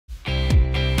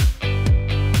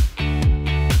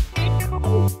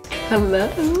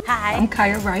Hello. Hi. I'm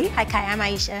Kiyah Wright. Hi, Kiyah. I'm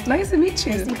Aisha. Nice to meet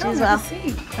you. Nice to meet you Come as well. have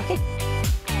a seat. Okay.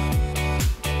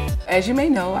 As you may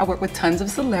know, I work with tons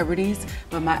of celebrities,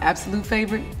 but my absolute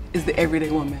favorite is the everyday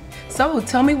woman. So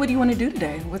tell me, what do you want to do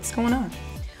today? What's going on?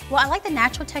 Well, I like the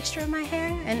natural texture of my hair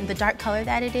and the dark color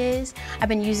that it is. I've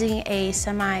been using a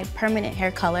semi-permanent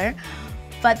hair color,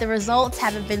 but the results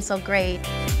haven't been so great.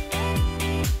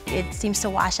 It seems to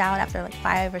wash out after like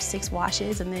 5 or 6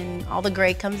 washes, and then all the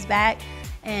gray comes back.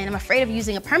 And I'm afraid of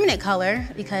using a permanent color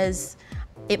because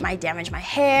it might damage my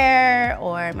hair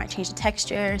or it might change the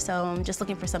texture, so I'm just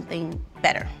looking for something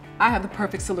better. I have the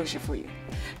perfect solution for you.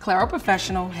 Clairol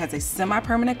Professional has a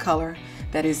semi-permanent color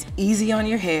that is easy on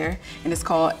your hair, and it's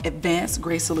called Advanced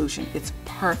Gray Solution. It's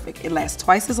perfect. It lasts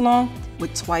twice as long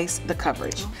with twice the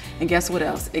coverage. And guess what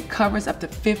else? It covers up to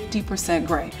 50%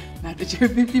 gray. Not that you're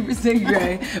 50%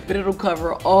 gray, but it'll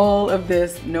cover all of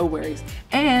this, no worries.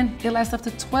 And it lasts up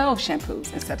to 12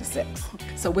 shampoos instead of 6.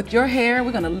 So with your hair,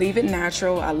 we're gonna leave it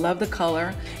natural. I love the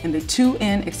color, and the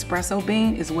 2N espresso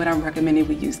bean is what I'm recommending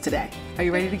we use today. Are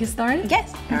you ready to get started?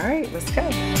 Yes. All right, let's go.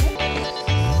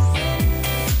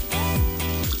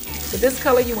 For this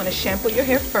color, you want to shampoo your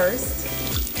hair first.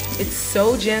 It's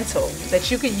so gentle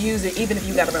that you could use it even if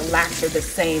you got a relaxer the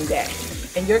same day.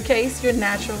 In your case, you're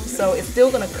natural, so it's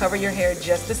still going to cover your hair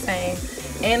just the same,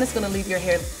 and it's going to leave your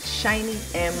hair shiny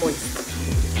and moist.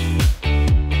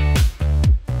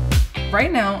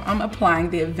 Right now, I'm applying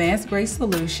the Advanced Gray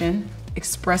Solution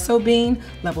Espresso Bean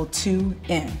Level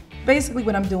 2N. Basically,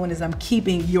 what I'm doing is I'm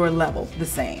keeping your level the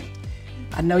same.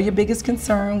 I know your biggest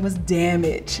concern was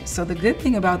damage. So the good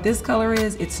thing about this color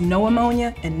is it's no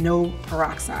ammonia and no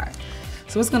peroxide.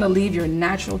 So it's gonna leave your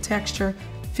natural texture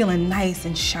feeling nice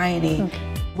and shiny. Okay.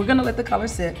 We're gonna let the color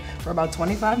sit for about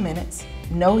 25 minutes.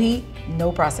 No heat,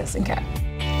 no processing cap.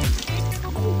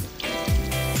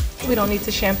 We don't need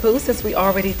to shampoo since we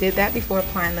already did that before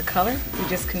applying the color. We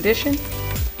just conditioned.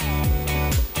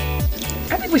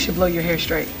 I think we should blow your hair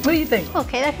straight. What do you think?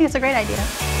 Okay, I think it's a great idea.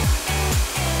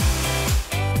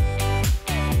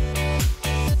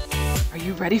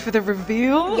 You ready for the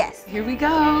reveal? Yes. Here we go.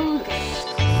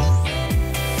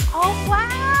 Oh,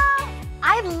 wow.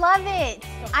 I love it.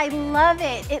 I love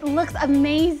it. It looks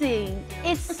amazing.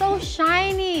 It's so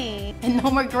shiny. And no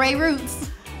more gray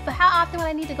roots. But how often would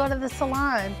I need to go to the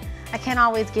salon? I can't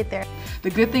always get there.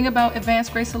 The good thing about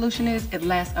Advanced Gray Solution is it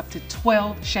lasts up to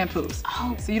 12 shampoos.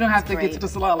 Oh, so you don't have to get to the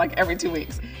salon like every 2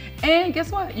 weeks. And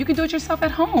guess what? You can do it yourself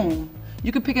at home.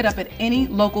 You can pick it up at any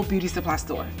local beauty supply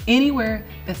store, anywhere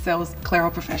that sells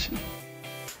Clairol Professional.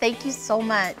 Thank you so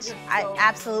much. I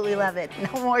absolutely love it.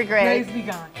 No more gray. Grays be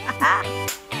gone.